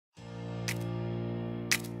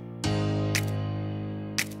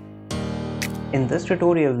In this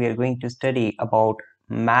tutorial, we are going to study about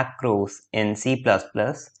macros in C++. Well,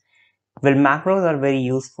 macros are very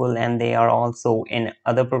useful and they are also in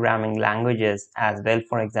other programming languages as well.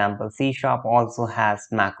 For example, C# also has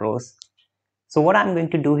macros. So what I'm going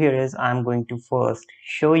to do here is I'm going to first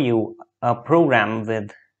show you a program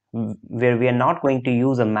where we are not going to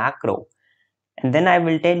use a macro, and then I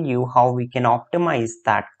will tell you how we can optimize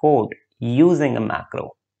that code using a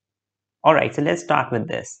macro. Alright, so let's start with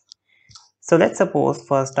this. So let's suppose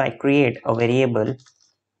first I create a variable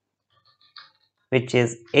which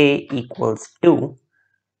is a equals 2.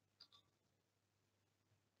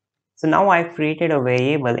 So now I've created a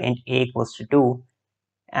variable int a equals to 2,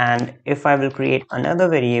 and if I will create another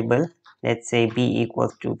variable, let's say b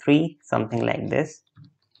equals to 3, something like this.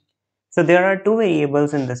 So there are two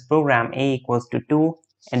variables in this program, a equals to 2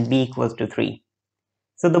 and b equals to 3.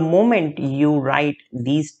 So the moment you write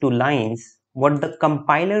these two lines, what the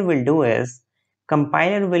compiler will do is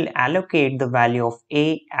compiler will allocate the value of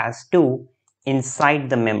a as 2 inside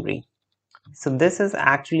the memory. So this is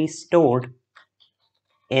actually stored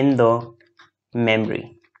in the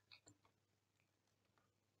memory.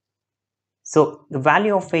 So the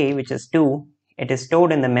value of a, which is 2, it is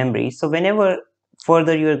stored in the memory. So whenever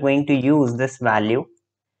further you are going to use this value,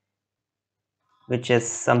 which is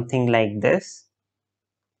something like this,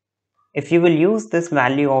 if you will use this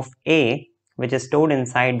value of a, which is stored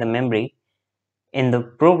inside the memory in the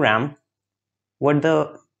program, what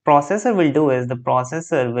the processor will do is the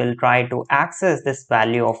processor will try to access this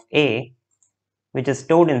value of a, which is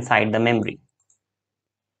stored inside the memory.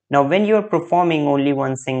 Now when you are performing only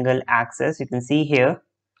one single access, you can see here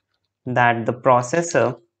that the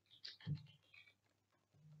processor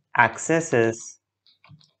accesses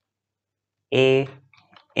a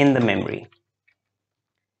in the memory.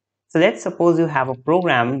 So let's suppose you have a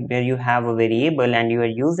program where you have a variable and you are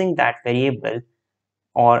using that variable,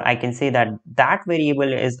 or I can say that that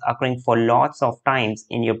variable is occurring for lots of times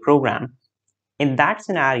in your program. In that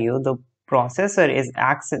scenario, the processor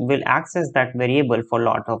will access that variable for a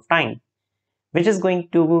lot of time, which is going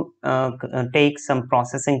to take some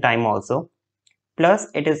processing time also. Plus,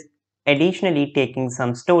 it is additionally taking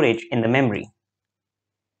some storage in the memory.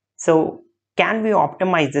 So, can we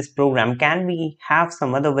optimize this program? Can we have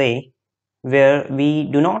some other way where we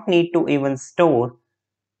do not need to even store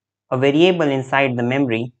a variable inside the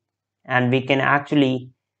memory, and we can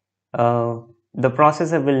actually the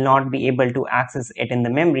processor will not be able to access it in the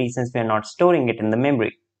memory since we are not storing it in the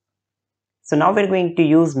memory. So now we're going to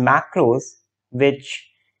use macros, which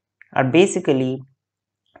are basically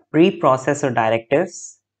preprocessor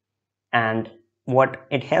directives, and what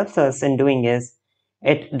it helps us in doing is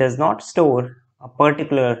it does not store a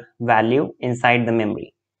particular value inside the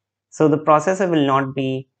memory. So the processor will not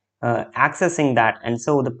be accessing that, and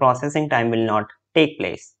so the processing time will not take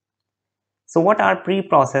place. So what are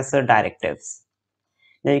preprocessor directives?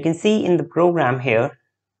 Now you can see in the program here,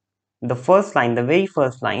 the first line, the very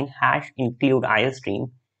first line, hash include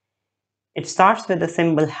iostream, it starts with the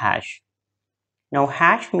symbol hash. Now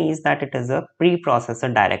hash means that it is a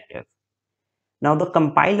preprocessor directive. Now the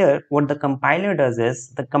compiler, what the compiler does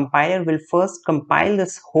is, the compiler will first compile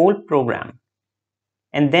this whole program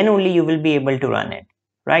and then only you will be able to run it,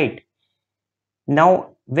 right?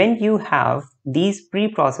 Now when you have these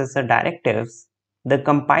preprocessor directives, the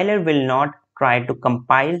compiler will not try to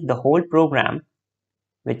compile the whole program,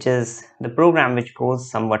 which is the program which goes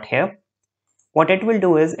somewhat here. What it will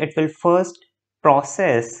do is it will first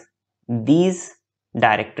process these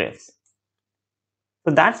directives.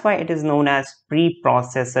 So that's why it is known as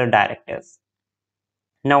preprocessor directives.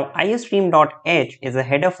 Now iostream.h is a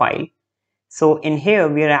header file. So in here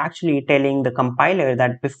we are actually telling the compiler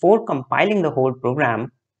that before compiling the whole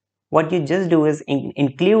program, what you just do is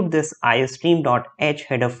include this iostream.h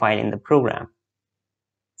header file in the program.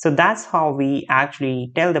 So that's how we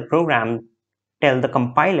actually tell the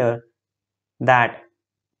compiler that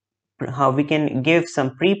how we can give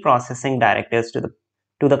some pre-processing directives to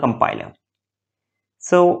the compiler.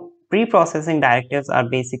 So pre-processing directives are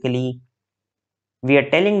basically, we are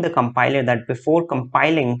telling the compiler that before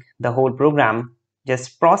compiling the whole program,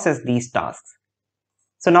 just process these tasks.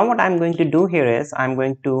 So now what I'm going to do here is I'm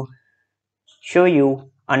going to show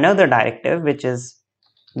you another directive, which is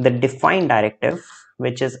the define directive,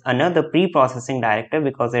 which is another pre-processing directive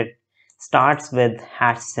because it starts with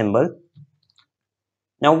hash symbol.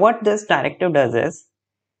 Now what this directive does is,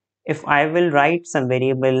 if I will write some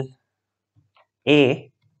variable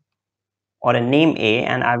a or a name a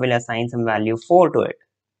and I will assign some value 4 to it.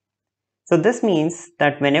 So this means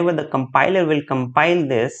that whenever the compiler will compile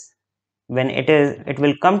this, when it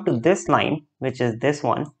will come to this line, which is this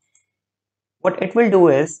one, What it will do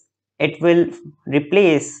is it will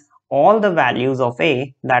replace all the values of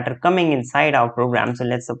a that are coming inside our program. So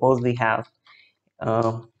let's suppose we have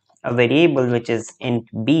a variable which is int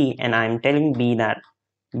b, and I'm telling b that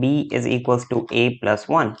b is equals to a plus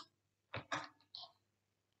 1.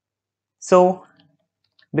 So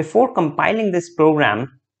before compiling this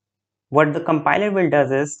program, what the compiler will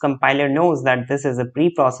does is compiler knows that this is a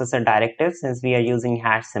preprocessor directive since we are using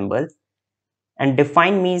hash symbol, and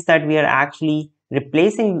define means that we are actually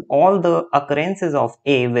replacing all the occurrences of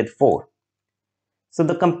a with 4. So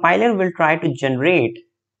the compiler will try to generate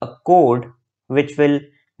a code which will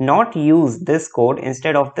not use this code.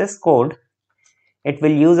 Instead of this code, it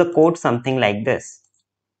will use a code something like this.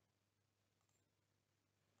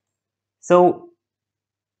 So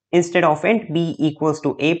instead of int b equals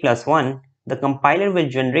to a plus 1, the compiler will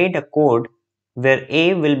generate a code where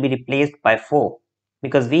a will be replaced by 4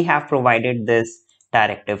 because we have provided this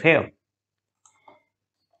directive here.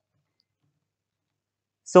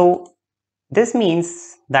 So this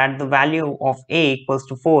means that the value of a equals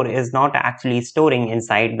to 4 is not actually storing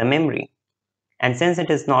inside the memory. And since it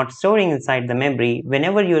is not storing inside the memory,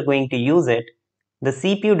 whenever you are going to use it, the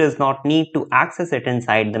CPU does not need to access it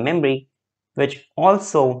inside the memory, which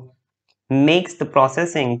also makes the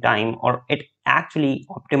processing time, or it actually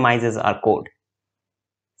optimizes our code.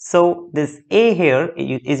 So this a here,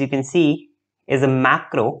 as you can see, is a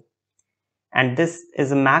macro, and this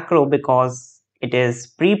is a macro because it is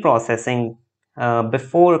pre-processing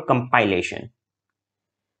before compilation.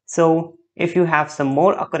 So if you have some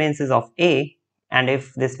more occurrences of a, and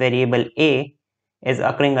if this variable a is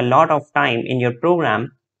occurring a lot of time in your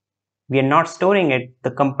program, we are not storing it,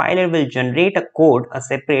 the compiler will generate a code, a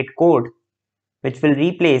separate code, which will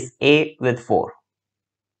replace a with 4.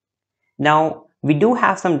 Now we do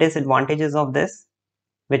have some disadvantages of this,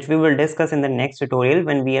 which we will discuss in the next tutorial,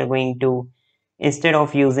 when we are going to, instead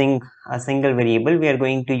of using a single variable, we are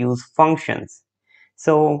going to use functions.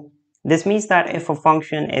 So this means that if a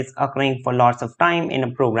function is occurring for lots of time in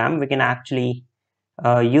a program, we can actually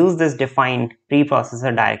use this define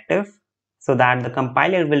preprocessor directive so that the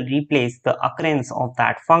compiler will replace the occurrence of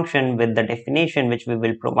that function with the definition which we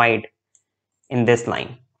will provide in this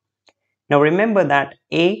line. Now remember that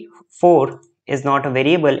a4 is not a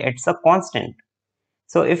variable, it's a constant.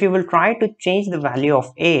 So if you will try to change the value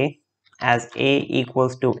of a as a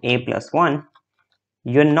equals to a plus 1,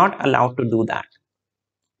 you're not allowed to do that.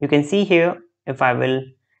 You can see here, if I will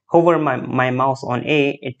hover my mouse on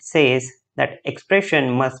a, it says that expression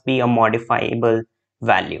must be a modifiable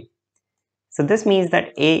value. So this means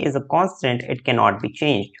that a is a constant, it cannot be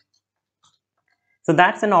changed. So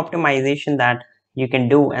that's an optimization that you can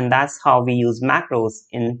do, and that's how we use macros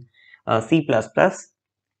in C++.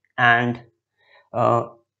 And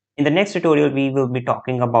in the next tutorial, we will be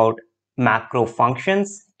talking about macro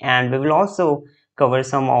functions, and we will also cover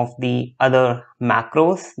some of the other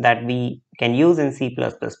macros that we can use in C++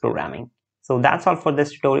 programming. So that's all for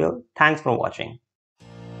this tutorial. Thanks for watching.